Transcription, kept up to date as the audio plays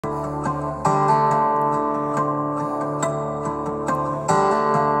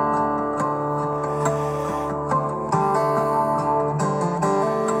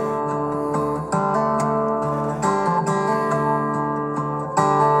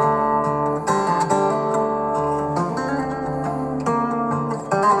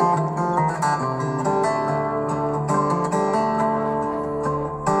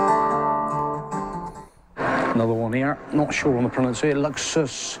pronunciation.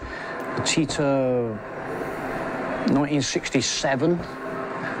 Luxus Petita 1967.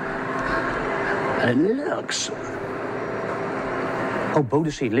 And it looks... Oh,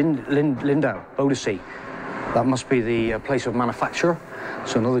 Bodensee, Lindau, Bodensee. That must be the place of manufacture.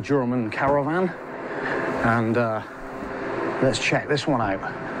 So another German caravan. And let's check this one out.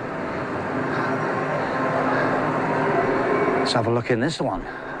 Let's have a look in this one.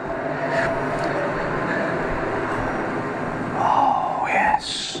 Oh,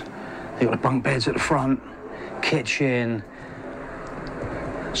 yes. They've got the bunk beds at the front, kitchen.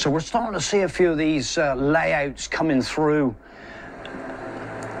 So we're starting to see a few of these layouts coming through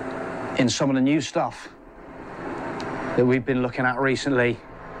in some of the new stuff that we've been looking at recently.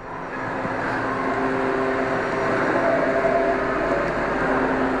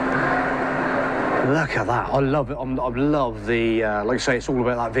 Look at that, I love it. I love the, like I say, it's all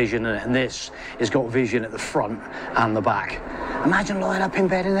about that vision, and this has got vision at the front and the back. Imagine lying up in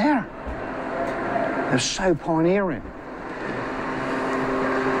bed in there. They're so pioneering.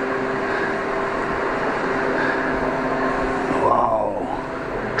 Whoa,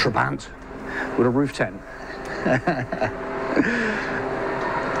 Trabant with a roof tent.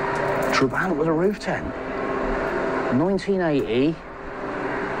 Trabant with a roof tent. 1980.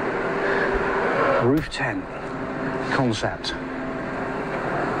 Roof tent concept.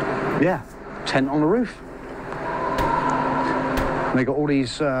 Yeah, tent on the roof. And they got all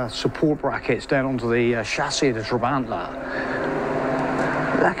these support brackets down onto the chassis of the Trabant.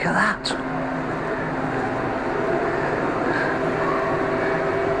 Look at that.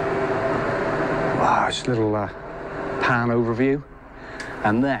 Wow, it's a little pan overview.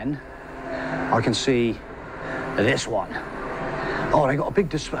 And then I can see this one. Oh, they got a big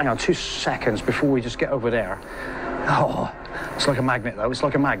display. Hang on 2 seconds before we just get over there. Oh, it's like a magnet though. It's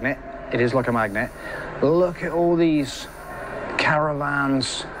like a magnet. It is like a magnet. Look at all these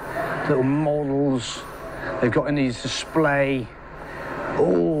caravans, little models they've got in these display.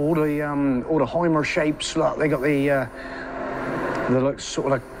 Oh, all the HYMER shapes. Look, they got the look sort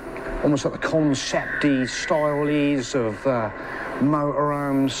of like almost like the concept-y, style-ys of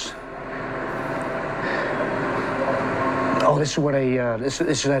motorhomes. Oh, this is where they, this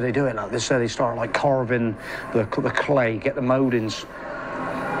is how they do it, like. This is how they start, like, carving the clay, get the mouldings.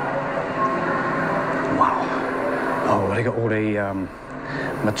 Wow. Oh, they got all the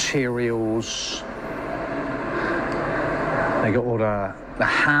materials. They got all the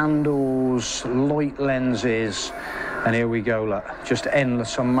handles, light lenses. And here we go, look, just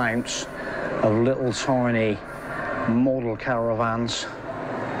endless amounts of little tiny model caravans.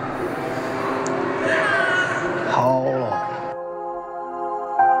 Hold on.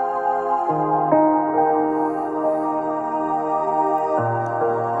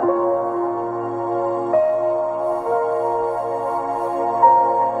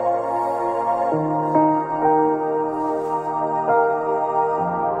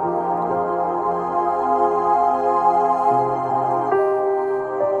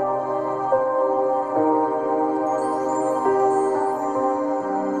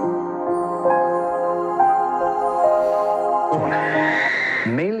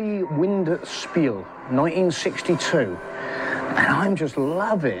 Spiel, 1962, and I'm just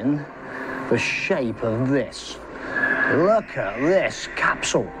loving the shape of this. Look at this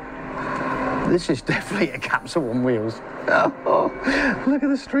capsule. This is definitely a capsule on wheels. Oh, look at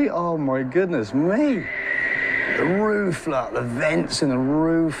the street. Oh my goodness me. The roof, look, the vents in the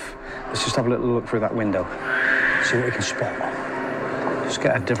roof. Let's just have a little look through that window. See what we can spot. Just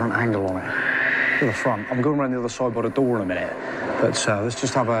get a different angle on it. To the front. I'm going around the other side by the door in a minute, but let's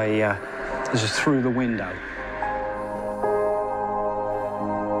just have a this is through the window.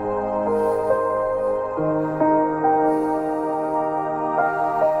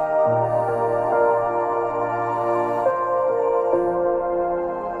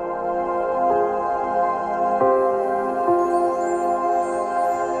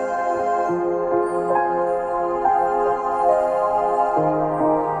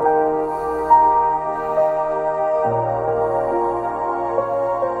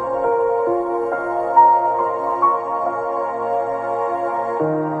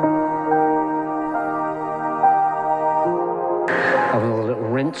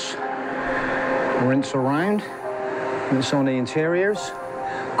 Rinse around, rinse on the interiors.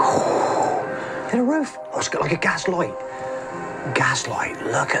 In the roof, oh, it's got like a gas light. Gas light,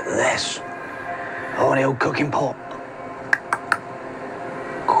 look at this. Oh, the old cooking pot.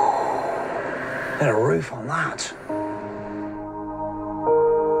 Look at a roof on that.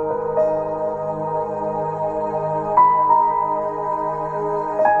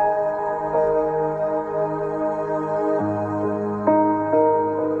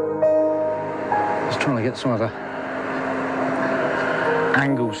 Trying to get some of the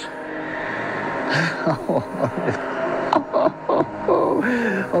angles.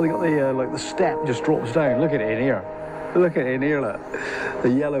 Oh, they got the like the step just drops down. Look at it in here. Look at it in here. Look, the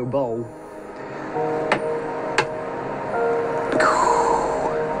yellow bowl.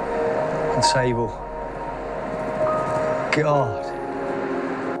 And sable. God.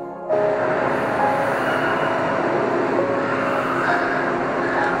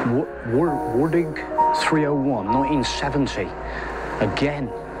 Wardig 301, 1970. Again.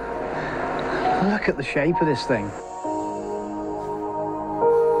 Look at the shape of this thing.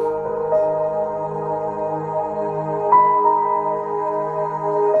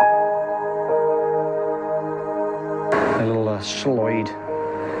 The little slide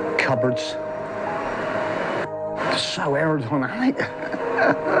cupboards. So aerodynamic.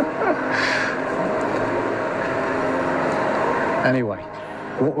 Anyway,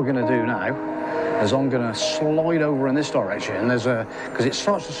 what we're going to do now is I'm going to slide over in this direction. There's a, because it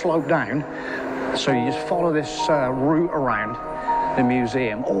starts to slope down, so you just follow this route around the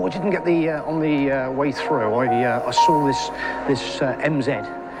museum. Oh, I didn't get the on the way through. I saw this MZ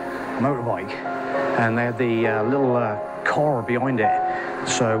motorbike, and they had the little car behind it.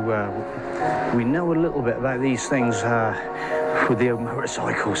 So we know a little bit about these things with the old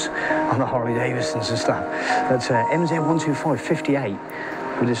motorcycles on the Harley Davidsons and stuff. That's MZ12558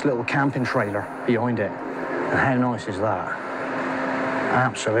 with this little camping trailer behind it. And how nice is that?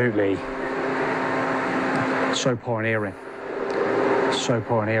 Absolutely. So pioneering. So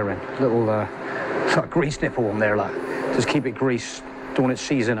pioneering. Little grease nipple on there, like. Just keep it greased, don't want it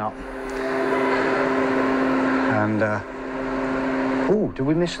seizing up. And oh, did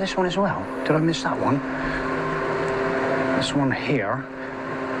we miss this one as well? Did I miss that one? This one here,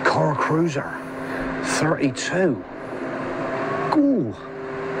 Car Cruiser 32. Ooh.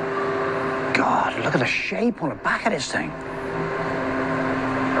 God, look at the shape on the back of this thing.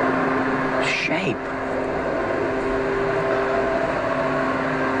 Shape.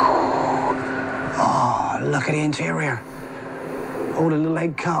 Oh, look at the interior. All the little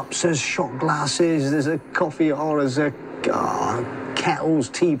egg cups, there's shot glasses, there's a coffee, oh, there's a kettles,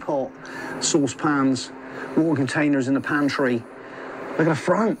 teapot, saucepans, water containers in the pantry. Look at the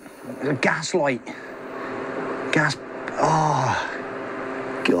front, there's a gas light. Gas, oh,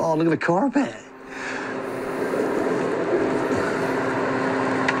 God, look at the carpet.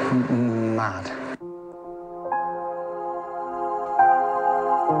 Mad.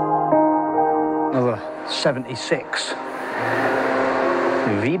 Another 76.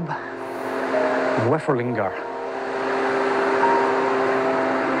 Vib Wefferlinger.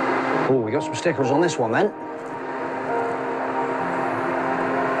 Oh, we got some stickers on this one then.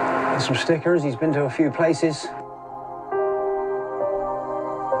 Got some stickers, he's been to a few places.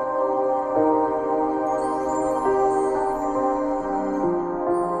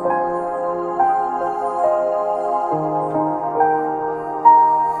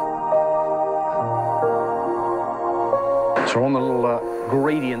 So we're on the little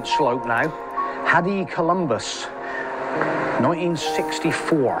gradient slope now. Hadi Columbus,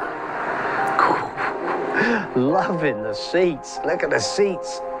 1964. Loving the seats. Look at the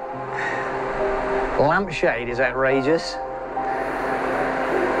seats. Lampshade is outrageous.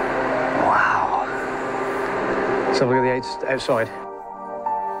 Wow. Let's have a look at the outside.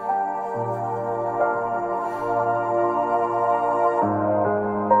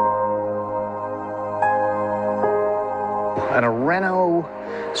 And a Renault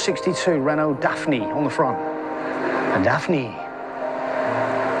 62, Renault Daphne on the front. A Daphne.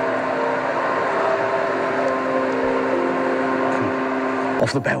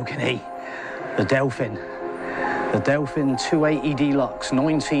 Off the balcony, the Delphin. The Delphin 280 Deluxe,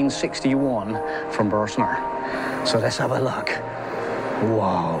 1961 from Bursner. So let's have a look.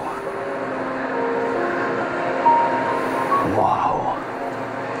 Wow. Wow.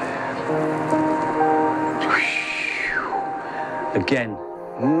 Again,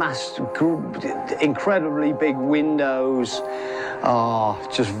 incredibly big windows,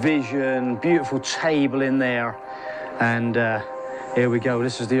 just vision, beautiful table in there, and here we go.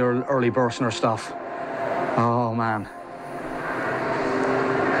 This is the early Bursner stuff. Oh man,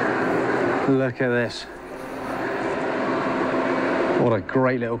 look at this. What a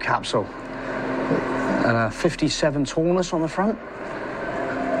great little capsule, and a 57 tallness on the front.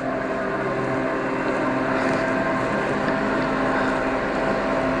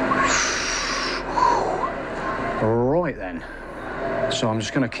 Right then, so I'm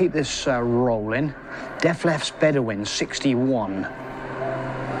just going to keep this rolling. Def Lepp's Bedouin 61.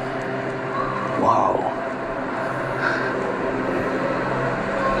 Wow.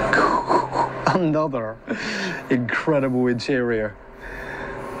 Another incredible interior.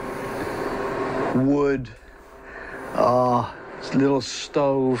 Wood. This little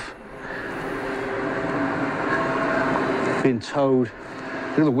stove. Being towed.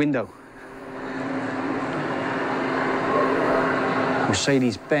 Look at the window.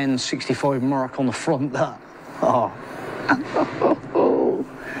 Mercedes-Benz 65 mark on the front. That. Oh.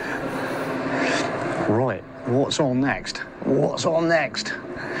 Right. What's on next? What's on next?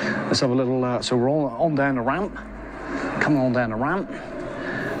 Let's have a little. So we're on down the ramp. Come on down the ramp.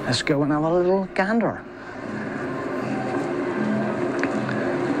 Let's go and have a little gander.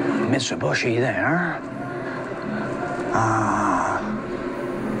 Mitsubishi there.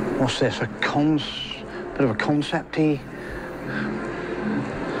 What's this? A bit of a concept-y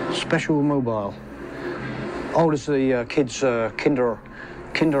special mobile. Oh, this is the kids' kinder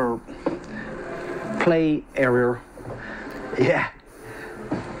play area. Yeah,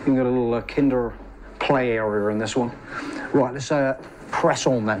 you can get a little kinder play area in this one. Right, let's press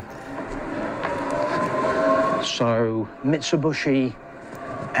on then. So Mitsubishi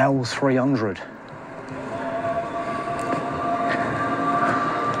L300.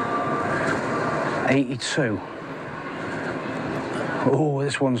 '82. Oh,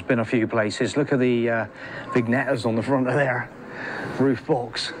 this one's been a few places. Look at the vignettes on the front of there. Roof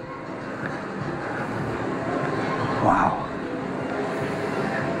box. Wow.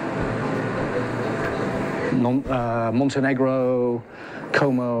 Montenegro,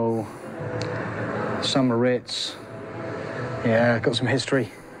 Como, San Moritz. Yeah, got some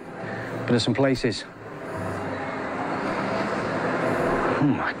history. But there's some places. Oh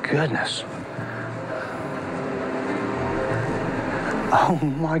my goodness. Oh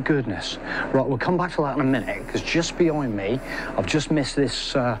my goodness. Right, we'll come back to that in a minute, because just behind me, I've just missed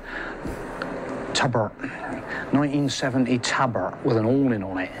this Tabert, 1970 Tabert with an awning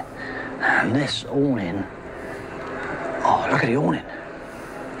on it. And this awning, oh, look at the awning.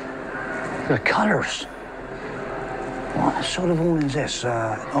 The colours. What sort of awning is this?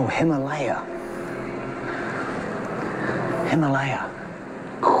 Oh, Himalaya. Himalaya.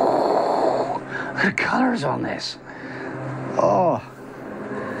 Ooh, the colours on this. Oh.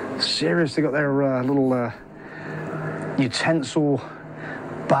 Serious, they got their little utensil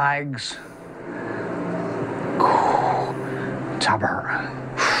bags. Tabert.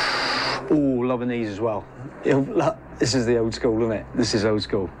 Oh, loving these as well. This is the old school, isn't it? This is old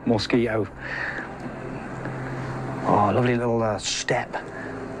school. Mosquito. Oh, lovely little step.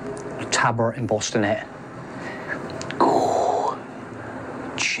 Tabert embossed in it.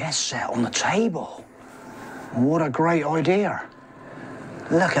 Chess set on the table. What a great idea.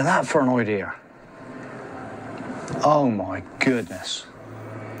 Look at that for an idea. Oh my goodness.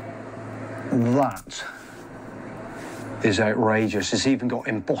 That is outrageous. It's even got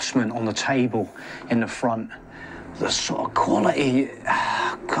embossment on the table in the front. The sort of quality,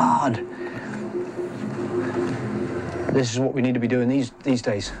 God. This is what we need to be doing these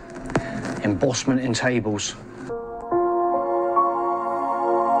days. Embossment in tables.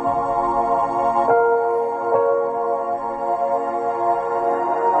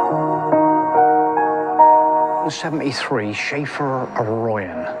 '73 Schaefer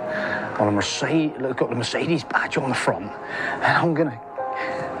Orion on a Mercedes. Look, got the Mercedes badge on the front, and I'm gonna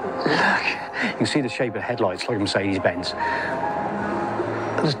look. You can see the shape of the headlights like a Mercedes-Benz. Look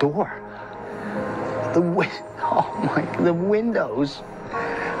at this door. Oh my! The windows.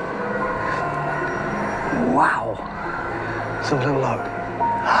 Wow. Let's have a little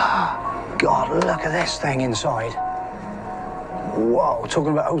look. God, look at this thing inside. Whoa!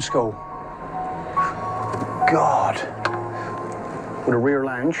 Talking about old school. God. With a rear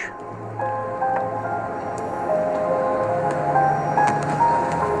lounge.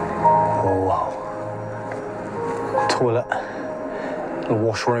 Oh, wow. Toilet. Little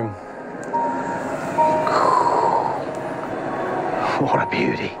washroom. What a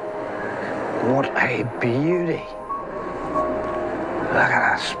beauty. What a beauty. Look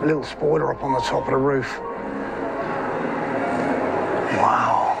at that little spoiler up on the top of the roof.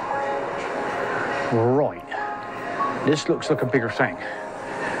 Wow. Right. This looks like a bigger thing.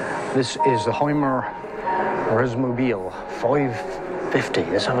 This is the HYMER Resmobile 550.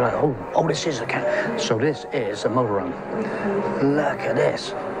 Let's have a look. Oh, this is a cat. So this is a motorhome. Look at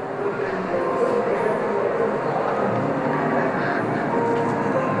this.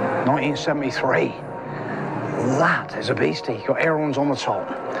 '73. That is a beastie. Got air-ons on the top.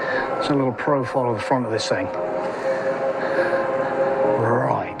 There's a little profile of the front of this thing.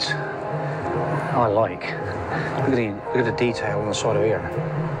 Right. I like. Look at the detail on the side of here.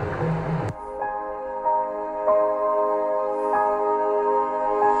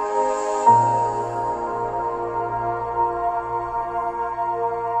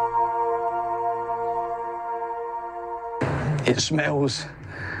 It smells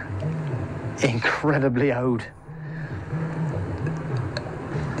incredibly old.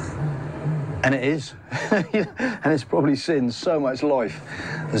 And it is. And it's probably seen so much life.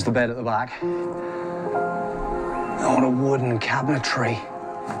 There's the bed at the back. On a wooden cabinetry.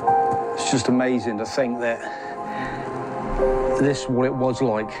 It's just amazing to think that this is what it was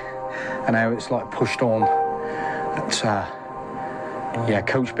like, and now it's like pushed on. It's yeah,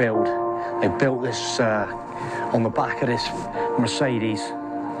 coach build. They built this on the back of this Mercedes.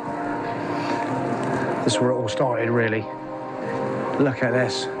 This is where it all started, really. Look at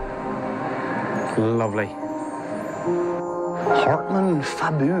this. Lovely. Hartmann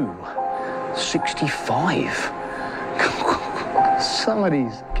Fabu, 65. Some of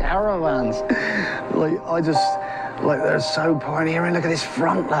these caravans, they're so pioneering. Look at this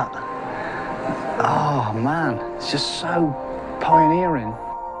front, look. Oh man, it's just so pioneering.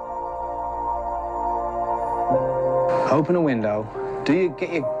 Open a window,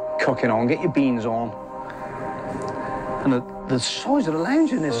 get your cooking on, get your beans on. And the size of the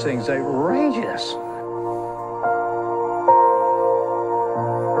lounge in this thing's outrageous.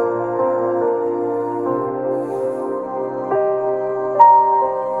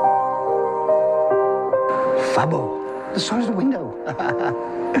 Fabo, the size of the window.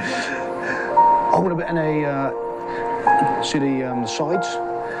 Oh, and a bit in a, see the sides?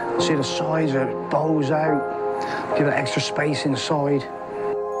 See the sides, it bows out, give it extra space inside.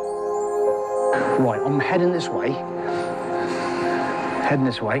 Right, I'm heading this way.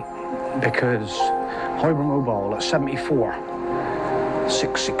 Because HYMER Mobile at 74,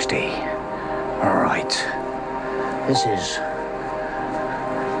 660. All right, this is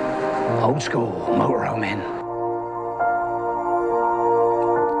old school motorhoming.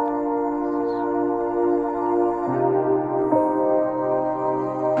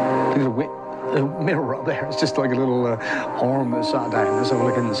 The mirror up there, it's just like a little arm that sat down. Let's have a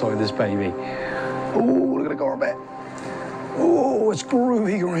look inside this baby. Oh, look at the carpet. Oh, it's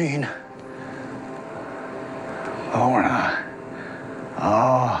groovy green. Oh,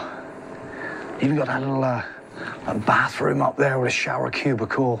 oh. Even got that little a bathroom up there with a shower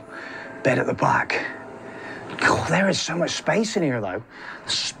cubicle, bed at the back. God, there is so much space in here, though.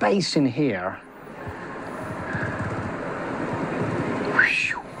 Space in here.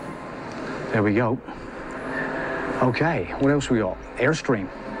 There we go. Okay, what else we got? Airstream.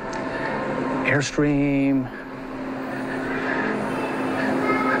 Airstream.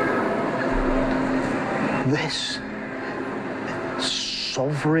 This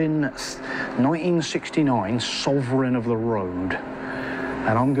Sovereign 1969 Sovereign of the Road.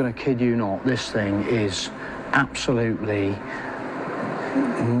 And I'm gonna kid you not, this thing is absolutely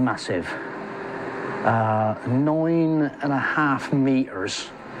massive. 9.5 meters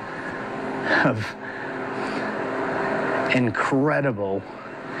of incredible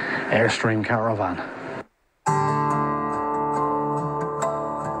Airstream caravan.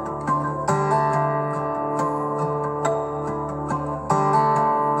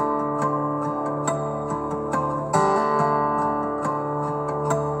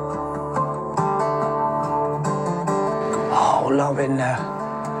 Oh, loving the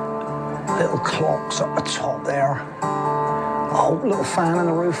little clocks up the top there. Oh, little fan on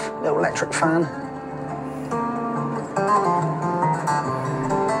the roof, little electric fan.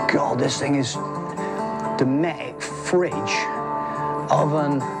 God, this thing is Dometic fridge,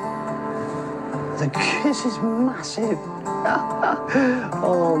 oven. This is massive.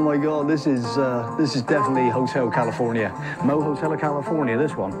 Oh my God, this is definitely Hotel California. Mo Hotel California,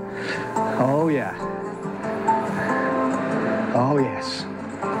 this one. Oh yeah. Oh yes.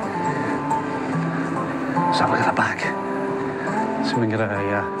 So look at the back. So we can get a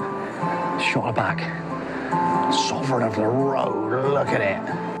shot of back. Sovereign of the Road, look at it.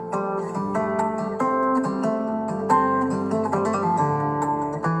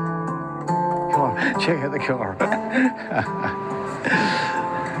 Come on, check out the car.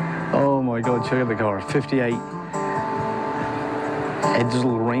 Oh my God, check out the car. 58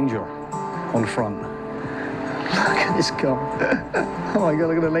 Edsel Ranger on front. Look at this car. Oh my God,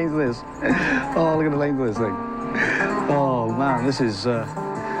 look at the length of this. Oh, look at the length of this thing. Oh man, this is,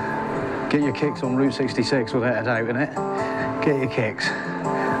 get your kicks on Route 66 without a doubt, innit? Get your kicks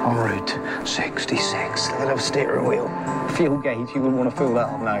on Route 66. Look at the steering wheel. Fuel gauge, you wouldn't want to fill that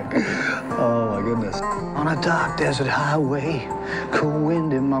up now. Oh my goodness. On a dark desert highway, cool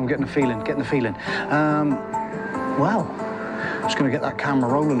wind in, I'm getting the feeling. Well, just gonna get that camera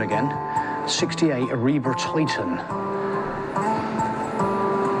rolling again. 68 Ariba Titan.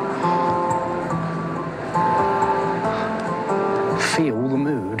 Feel the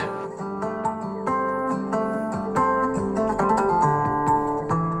mood.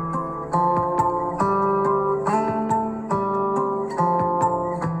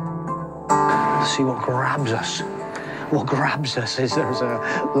 See what grabs us. What grabs us is there's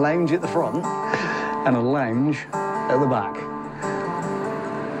a lounge at the front and a lounge at the back.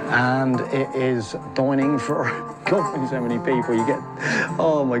 And it is dining for God knows how many people. You get,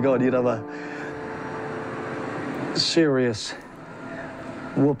 oh my God, you'd have a serious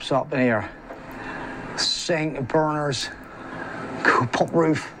whoops up in here. Sink, burners, pop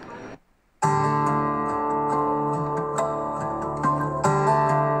roof.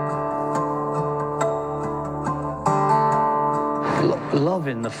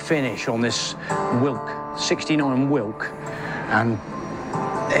 Loving the finish on this Wilk, 69 Wilk, and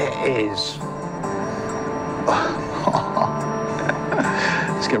it is.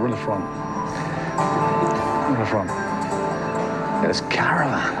 Let's get rid of the front. Rid of the front. Look at this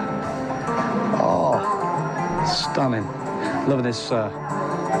Caravan. Oh, stunning. Loving this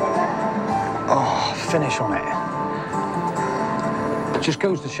finish on it. Just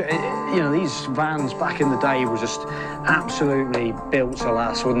goes to show, you know, these vans back in the day were just absolutely built to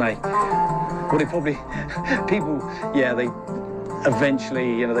last, wouldn't they? Well, they probably, people, yeah, they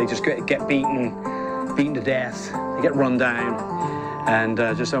eventually, you know, they just get beaten to death, they get run down, and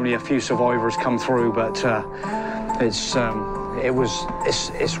just only a few survivors come through, but it's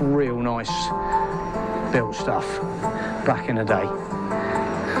real nice built stuff back in the day.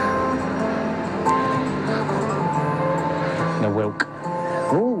 The Wilk.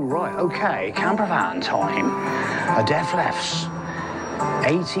 Oh, right, okay, camper van time. A Def Left's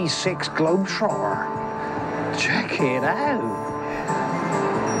 86 Globetrotter. Check it out.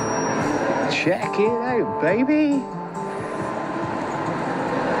 Check it out, baby.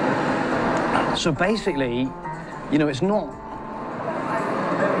 So basically, you know, it's not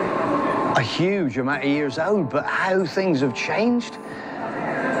a huge amount of years old, but how things have changed.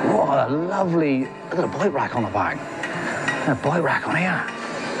 What a lovely, look at a bike rack on the back. A bike rack on here.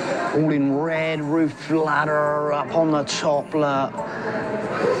 All in red, roof ladder up on the top.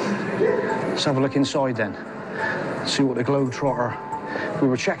 Let's have a look inside then. See what the Globetrotter. We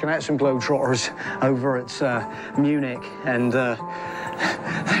were checking out some Globetrotters over at Munich, and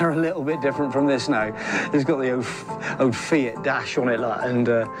they're a little bit different from this now. It's got the old Fiat dash on it, and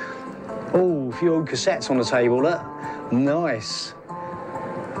oh, a few old cassettes on the table. Look, nice.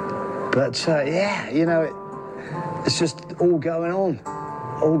 But yeah, you know, it's just all going on.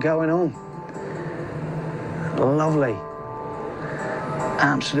 All going on. Lovely.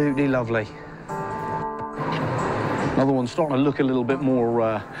 Absolutely lovely. Another one starting to look a little bit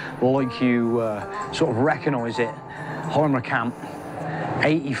more like you sort of recognise it. HYMER Camp,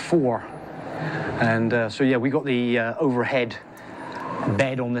 84. And so yeah, we got the overhead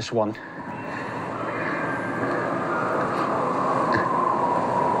bed on this one.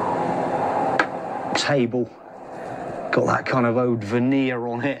 Table. Got that kind of old veneer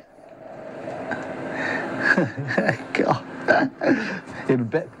on it. God. A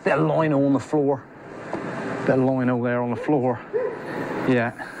bit of lino on the floor. Bit of lino there on the floor.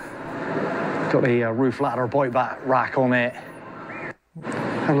 Yeah. Got the roof ladder bike back rack on it.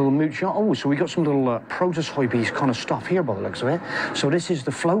 Had a little mooch. Oh, so we got some little prototype-y kind of stuff here by the looks of it. So this is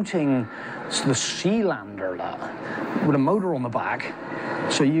the floating, it's the Sealander with a motor on the back.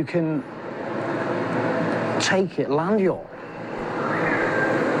 So you can take it land yacht.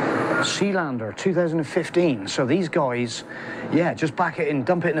 Sealander 2015. So these guys, yeah, just back it in,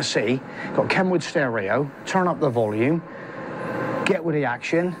 dump it in the sea. Got Kenwood stereo, turn up the volume, get with the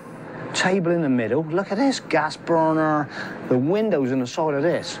action, table in the middle. Look at this gas burner, the windows in the side of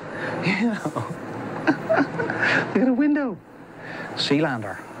this. You know, look at the window.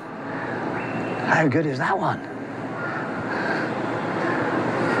 Sealander. How good is that one?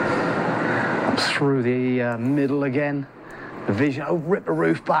 Through the middle again. The vision. Oh, rip the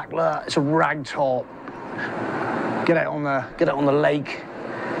roof back. Look, it's a rag top. Get out on the lake.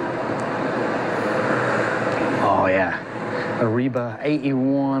 Oh yeah, Ariba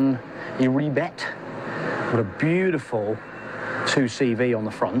 81 Erebet with a beautiful 2CV on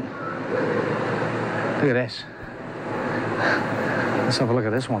the front. Look at this. Let's have a look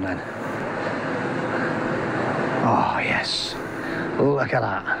at this one then. Oh yes, look at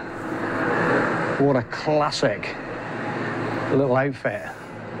that. What a classic little outfit.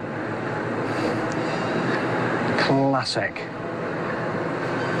 Classic.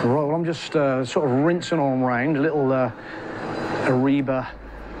 Right, well, I'm just sort of rinsing on around. A little Ariba.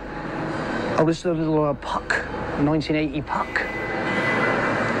 Oh, this is a little Puck, 1980 Puck.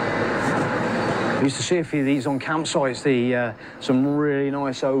 I used to see a few of these on campsites, some really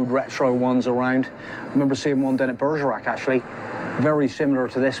nice old retro ones around. I remember seeing one down at Bergerac, actually. Very similar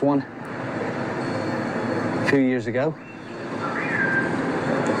to this one. A few years ago.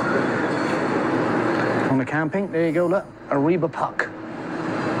 Summer camping, there you go, look, a Reba puck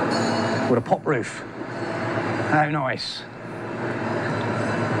with a pop roof. How nice.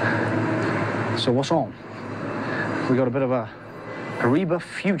 So what's on? We got a bit of a Reba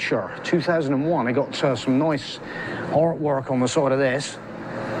Future 2001. I got some nice artwork on the side of this.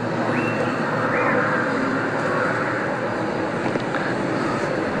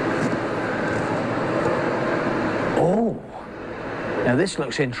 Oh, now this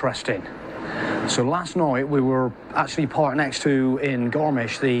looks interesting. So last night we were actually parked next to, in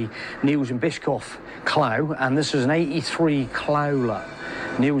Garmisch, the Niels and Bischoff Clow, and this is an 83 Clow,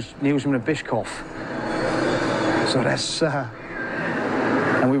 Niels and Bischoff. So that's,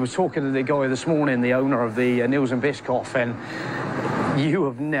 and we were talking to the guy this morning, the owner of the Niels and Bischoff, and you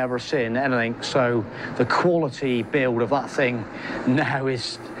have never seen anything. So the quality build of that thing now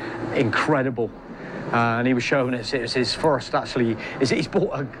is incredible. And he was showing us, it was his first, actually, he's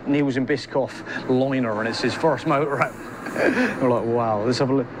bought a Niels and Bischoff liner, and it's his first motor out. We're like, wow, let's have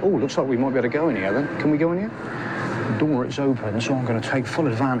a look. Oh, looks like we might be able to go in here then. Can we go in here? The door is open, so I'm going to take full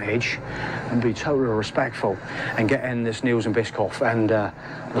advantage and be totally respectful and get in this Niels and Bischoff. And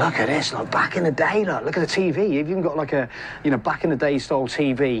look at this, like back in the day, look at the TV. You've even got like a, you know, back in the day style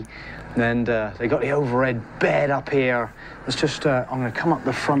TV. And they got the overhead bed up here. Let's just, I'm going to come up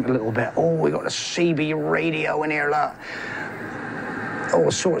the front a little bit. Oh, we got the CB radio in here, look.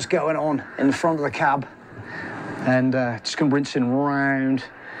 All sorts going on in the front of the cab. And just going to rinse it round.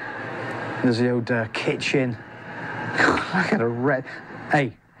 There's the old kitchen. Look at the red.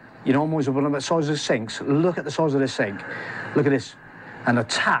 Hey, you know, I'm always wondering about the size of the sinks. Look at the size of this sink. Look at this. And the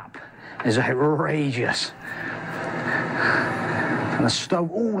tap is outrageous. And the stove,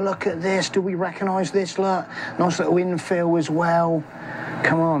 oh, look at this. Do we recognise this? Look, nice little infill as well.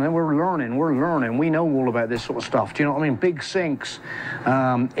 Come on, and we're learning. We know all about this sort of stuff. Do you know what I mean? Big sinks,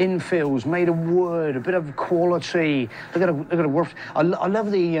 infills made of wood, a bit of quality. Look at the work. I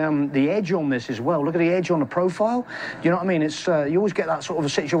love the edge on this as well. Look at the edge on the profile. Do you know what I mean? It's you always get that sort of a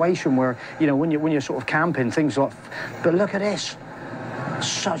situation where, you know, when you're sort of camping, things like. But look at this,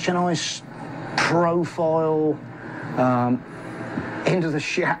 such a nice profile. Into the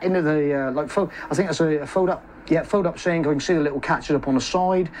like I think that's a fold up. Yeah, fold up sink. I can see the little catches up on the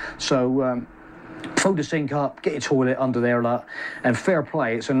side. So fold the sink up, get your toilet under there, look, and fair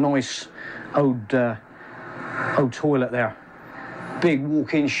play. It's a nice old toilet there. Big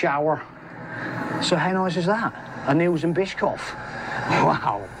walk-in shower. So how nice is that? A Niels and Bischoff.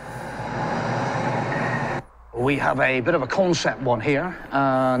 Wow. We have a bit of a concept one here.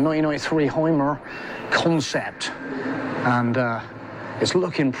 1993 HYMER concept, and it's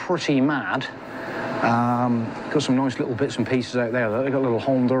looking pretty mad. Got some nice little bits and pieces out there. They've got a little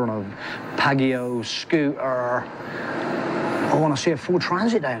Honda and a Pagio scooter. I want to see a full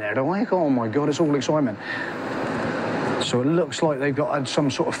transit down there, don't I? Oh my God, it's all excitement. So it looks like they've got some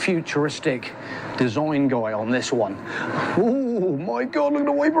sort of futuristic design guy on this one. Oh my God, look at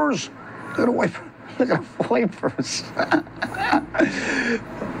the wipers. Look at the wipers. Look at the wipers.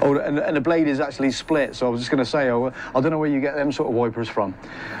 Oh, and the blade is actually split, so I was just going to say, I don't know where you get them sort of wipers from.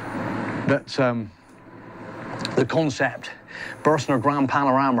 But the concept, Berthner Grand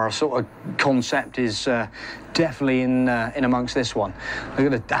Panorama sort of concept is definitely in amongst this one. Look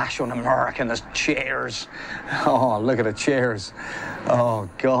at the dash on the Merc and the chairs. Oh, look at the chairs. Oh,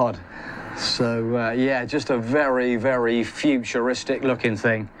 God. So, yeah, just a very, very futuristic looking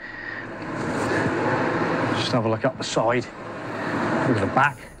thing. Just have a look up the side. Look at the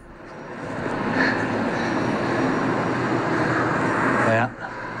back. Yeah,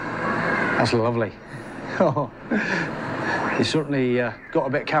 that's lovely. Oh, you certainly got a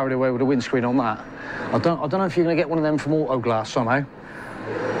bit carried away with the windscreen on that. I don't know if you're going to get one of them from Autoglass somehow.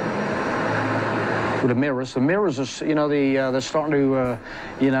 With the mirrors. The mirrors are, you know, they're starting to,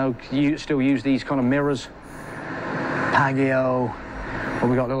 you know, still use these kind of mirrors. Pagio. Well,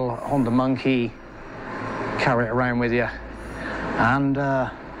 we got a little Honda Monkey. Carry it around with you. And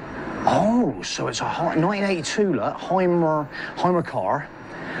oh, so it's a 1982 HYMER car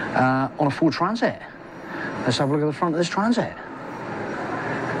on a full transit. Let's have a look at the front of this transit.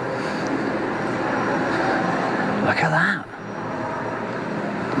 Look at that.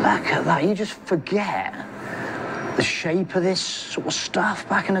 Look at that. You just forget the shape of this sort of stuff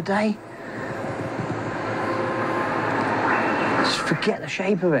back in the day. Just forget the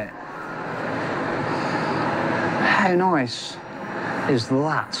shape of it. How nice is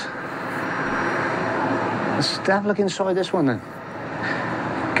that? Let's have a look inside this one then.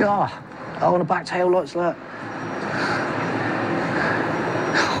 God, oh, and the back tail lights, look.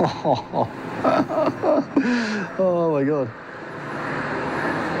 Oh my God.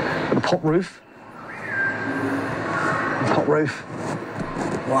 Got a pop roof. Pot roof.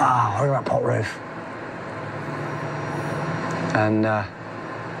 Wow, look at that pot roof. And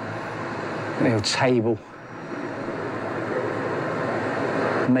little table.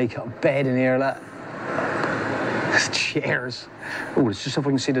 Make-up bed in here, look. Chairs. Oh, let's just see if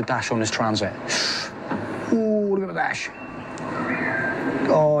we can see the dash on this Transit. Oh, look at the dash.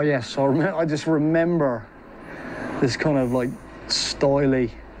 Oh, yes, I just remember this kind of like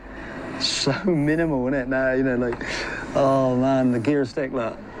styly, so minimal, isn't it? Now, you know, like, oh man, the gear stick,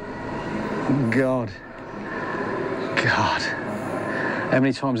 look. God. God. How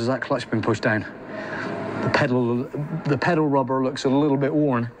many times has that clutch been pushed down? The pedal rubber looks a little bit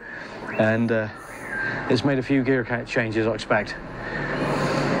worn, and it's made a few gear changes, I expect.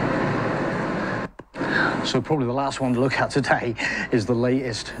 So probably the last one to look at today is the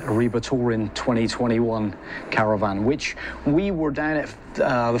latest Ariba Touring 2021 Caravan, which we were down at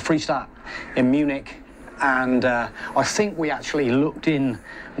the Freestadt in Munich, and I think we actually looked in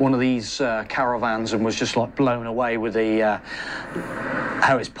one of these caravans and was just like blown away with the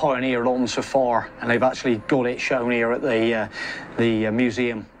how it's pioneered on so far, and they've actually got it shown here at the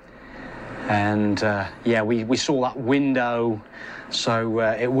museum. And yeah, we saw that window, so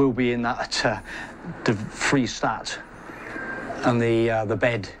it will be in that the Freestadt, and the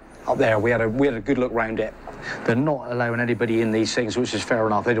bed up there. We had a good look round it. They're not allowing anybody in these things, which is fair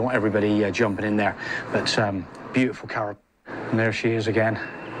enough. They don't want everybody jumping in there. But beautiful caravan. And there she is again,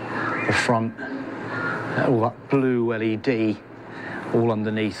 the front, all that blue LED, all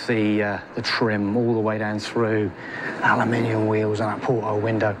underneath the trim, all the way down through, aluminium wheels and that porthole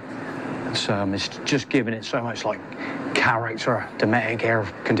window. It's just giving it so much like character. Dometic air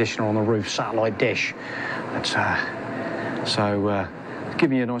conditioner on the roof, satellite dish.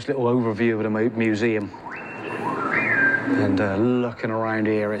 Giving you a nice little overview of the museum. And looking around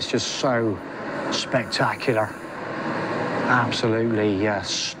here, it's just so spectacular. Absolutely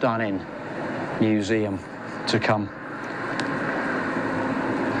stunning museum to come.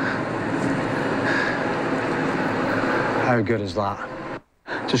 How good is that?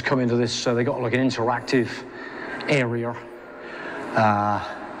 Just come into this, they got like an interactive area,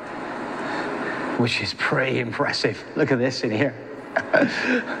 which is pretty impressive. Look at this in here.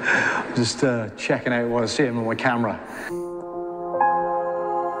 Just checking out what I see on my camera.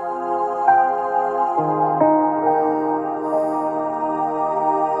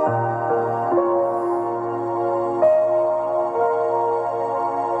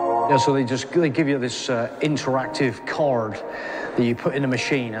 Yeah, so they give you this interactive card that you put in a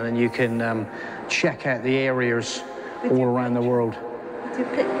machine, and then you can check out the areas all around the world. You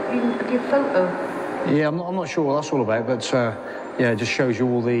give photo? Yeah, I'm not sure what that's all about, but yeah, it just shows you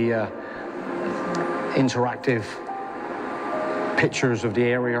all the interactive pictures of the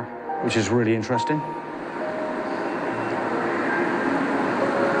area, which is really interesting.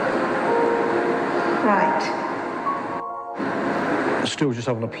 Right. Still just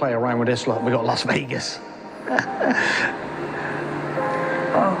having to play around with this, like we got Las Vegas.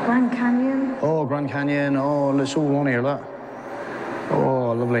 Oh, Grand Canyon. Oh, Grand Canyon. Oh, it's all on here, look.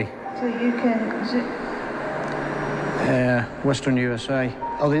 Oh, lovely. So you can zoom. Yeah, Western USA.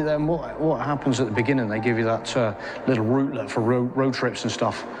 Oh, then what happens at the beginning? They give you that little route for road trips and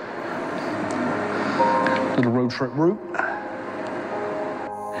stuff. Little road trip route.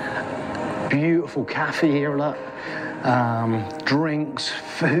 Beautiful cafe here, look. Drinks,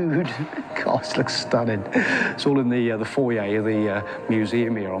 food. God, it looks stunning. It's all in the foyer of the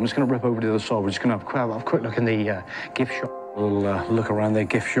museum here. I'm just going to rip over to the other side. We're just going to have a quick look in the gift shop. We'll look around their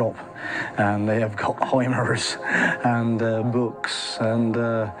gift shop, and they have got HYMERs and books and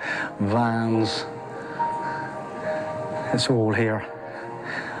vans. It's all here.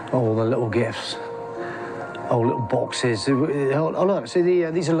 All the little gifts. Oh, little boxes. Oh, look, see,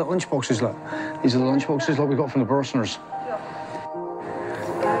 these are little lunch boxes, look. These are the lunch boxes like we got from the Bursoners.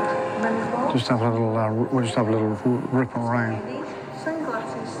 Just have a little, we'll just have a little rip around.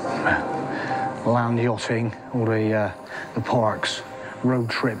 Sunglasses. Land yachting, all the parks, road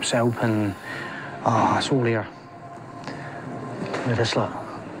trips, open. Ah, it's all here. Look at this, look.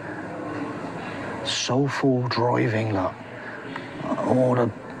 Soulful driving, look.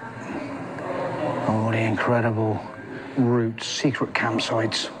 All the incredible routes, secret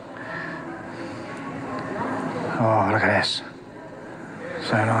campsites. Oh, look at this.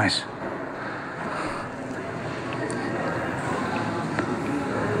 So nice.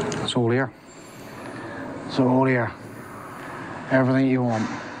 It's all here. It's all here. Everything you want.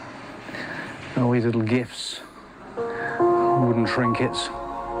 All these little gifts, wooden trinkets.